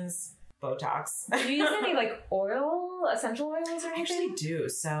 Vitamins, Botox. Do you use any like essential oils or anything? I actually do.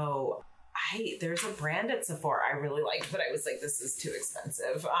 So there's a brand at Sephora I really like, but I was like, this is too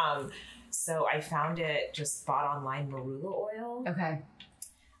expensive. So I found it, just bought online, marula oil. Okay.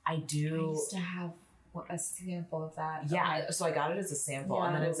 I used to have a sample of that. Yeah. Okay. So I got it as a sample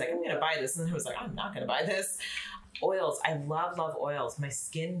and then it was like, I'm going to buy this. And then I was like, I'm not going to buy this. Oils. I love oils. My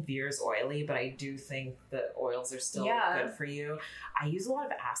skin veers oily, but I do think that oils are still good for you. I use a lot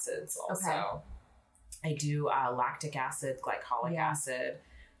of acids also. Okay. I do lactic acid, glycolic acid.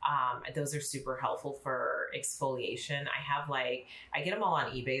 Those are super helpful for exfoliation. I get them all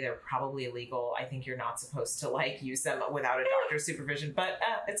on eBay. They're probably illegal. I think you're not supposed to like use them without a doctor's supervision, but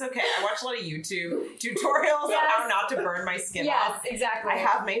it's okay. I watch a lot of YouTube tutorials on how not to burn my skin off. Yes, exactly. I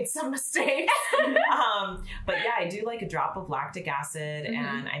have made some mistakes. But yeah, I do like a drop of lactic acid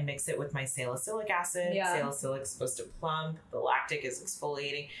and I mix it with my salicylic acid. Yeah. Salicylic is supposed to plump. The lactic is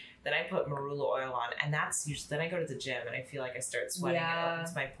exfoliating. Then I put marula oil on, and that's usually, then I go to the gym and I feel like I start sweating and it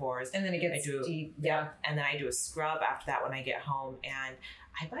opens my pores. And then it gets deep. Yeah. And then I do a scrub after that when I get home. And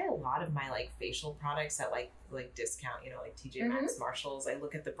I buy a lot of my like facial products at like discount, like TJ Maxx, Marshalls. I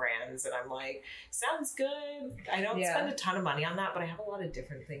look at the brands and I'm like, sounds good. I don't spend a ton of money on that, but I have a lot of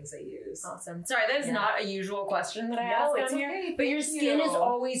different things I use. Awesome. Sorry, that is not a usual question that I ask on here. Okay. But your skin is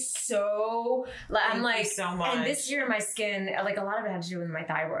always so, I'm like, so much. And this year my skin, like a lot of it had to do with my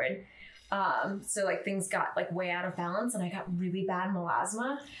thyroid. So like things got like way out of balance and I got really bad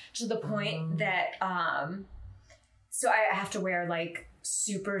melasma to the point that, so I have to wear like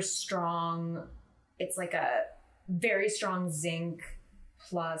super strong, it's like a very strong zinc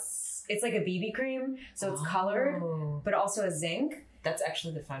plus, it's like a BB cream. So it's colored, but also a zinc. That's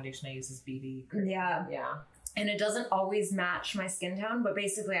actually the foundation I use is BB cream. Yeah. Yeah. And it doesn't always match my skin tone, but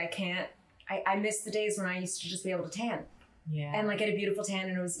basically I miss the days when I used to just be able to tan. Yeah. And like get a beautiful tan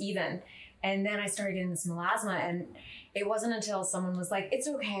and it was even. And then I started getting this melasma and it wasn't until someone was like, it's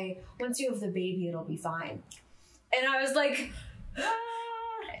okay. Once you have the baby, it'll be fine. And I was like,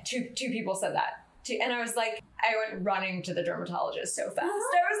 two people said that. And I was like, I went running to the dermatologist so fast. I was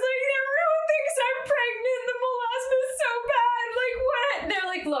like, everyone thinks I'm pregnant. The melasma is so bad. Like what? They're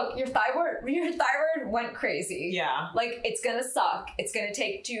like, look, your thyroid went crazy. Yeah. Like it's going to suck. It's going to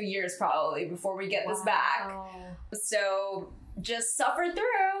take 2 years probably before we get this back. So just suffer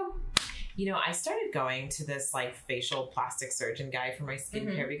through. I started going to this like facial plastic surgeon guy for my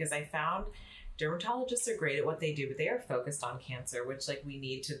skincare because I found dermatologists are great at what they do, but they are focused on cancer, which like we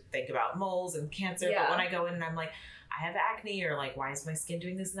need to think about moles and cancer. Yeah. But when I go in and I'm like, I have acne or like, why is my skin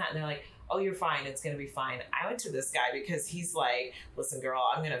doing this and that? And they're like, oh, you're fine. It's going to be fine. I went to this guy because he's like, listen, girl,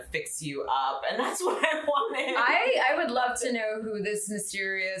 I'm going to fix you up. And that's what I wanted. I would love to know who this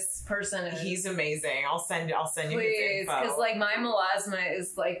mysterious person is. He's amazing. I'll send you his info. Because like my melasma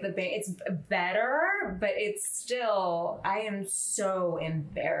is like it's better, but it's still, I am so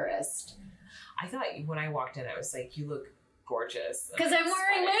embarrassed. I thought when I walked in, I was like, you look gorgeous. Because I'm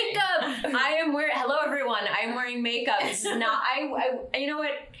wearing makeup. Hello everyone, I'm wearing makeup. This is not, you know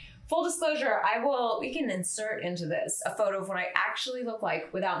what? Full disclosure, we can insert into this a photo of what I actually look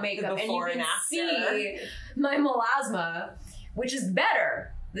like without makeup. And you can see my melasma, which is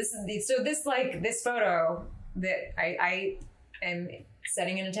better. This photo that I am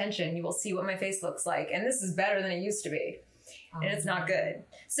setting an intention, you will see what my face looks like. And this is better than it used to be. And it's not good.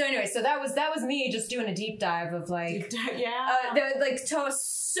 So anyway, so that was me just doing a deep dive of like,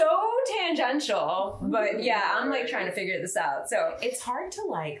 so tangential, but yeah, I'm like trying to figure this out. So it's hard to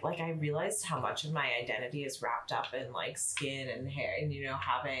like I realized how much of my identity is wrapped up in like skin and hair and,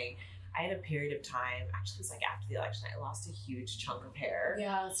 I had a period of time, actually it was like after the election, I lost a huge chunk of hair.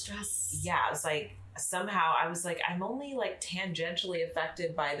 Yeah, stress. Yeah, it was like, somehow I was like, I'm only like tangentially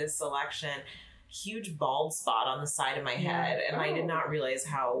affected by this election. Huge bald spot on the side of my head, and I did not realize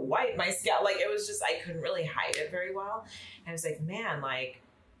how white my scalp, like it was just, I couldn't really hide it very well. And I was like, man, like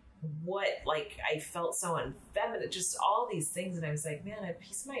what, like I felt so unfeminine, just all these things. And I was like, man, a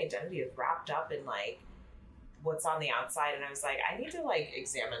piece of my identity is wrapped up in like what's on the outside. And I was like, I need to like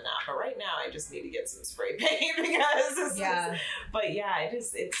examine that. But right now I just need to get some spray paint because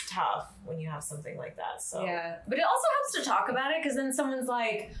it's tough when you have something like that. So yeah, but it also helps to talk about it because then someone's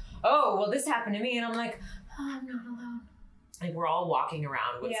like, oh, well, this happened to me. And I'm like, oh, I'm not alone. Like we're all walking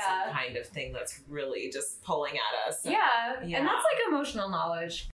around with some kind of thing that's really just pulling at us. Yeah. And that's like emotional knowledge.